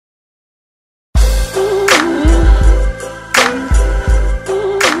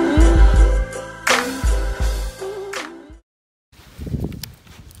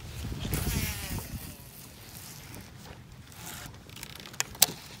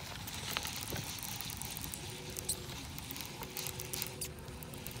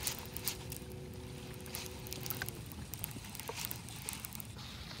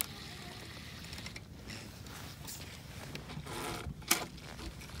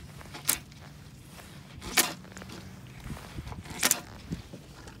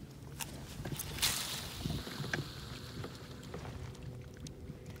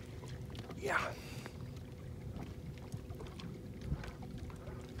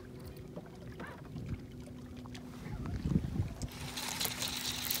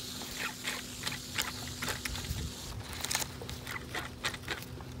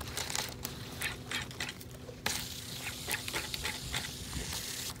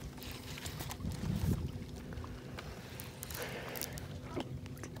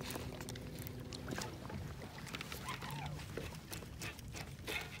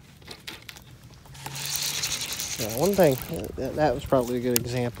Yeah, one thing, that was probably a good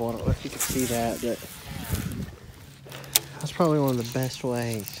example. I don't know if you can see that, but that's probably one of the best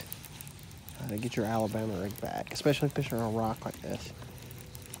ways to get your Alabama rig back, especially fishing on a rock like this.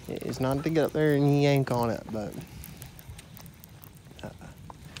 It's not to get up there and yank on it, but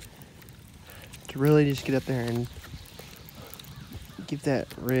to really just get up there and give that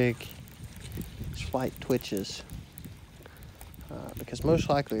rig slight twitches, because most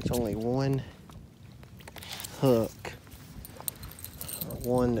likely it's only one hook, or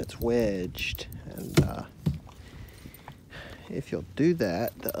one that's wedged, and if you'll do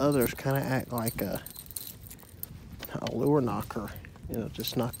that, the others kind of act like a lure knocker. It'll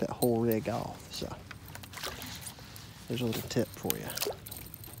just knock that whole rig off. So there's a little tip for you.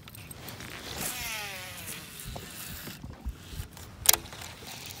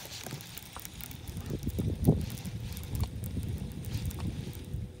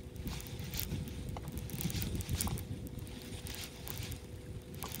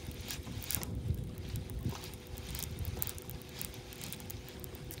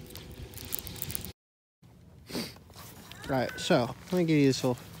 Right, so let me give you this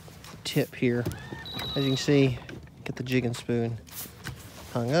little tip here. As you can see, get the jigging spoon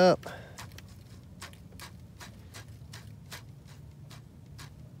hung up.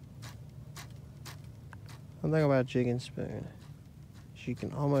 One thing about a jigging spoon is you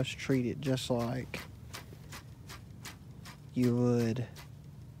can almost treat it just like you would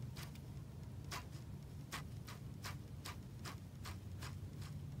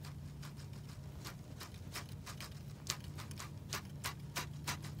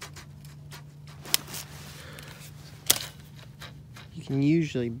you can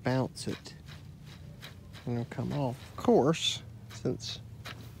usually bounce it and it'll come off. Of course, since,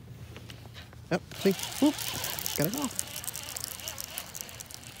 yep, see, whoop, got it off.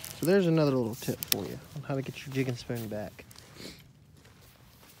 So there's another little tip for you on how to get your jigging spoon back.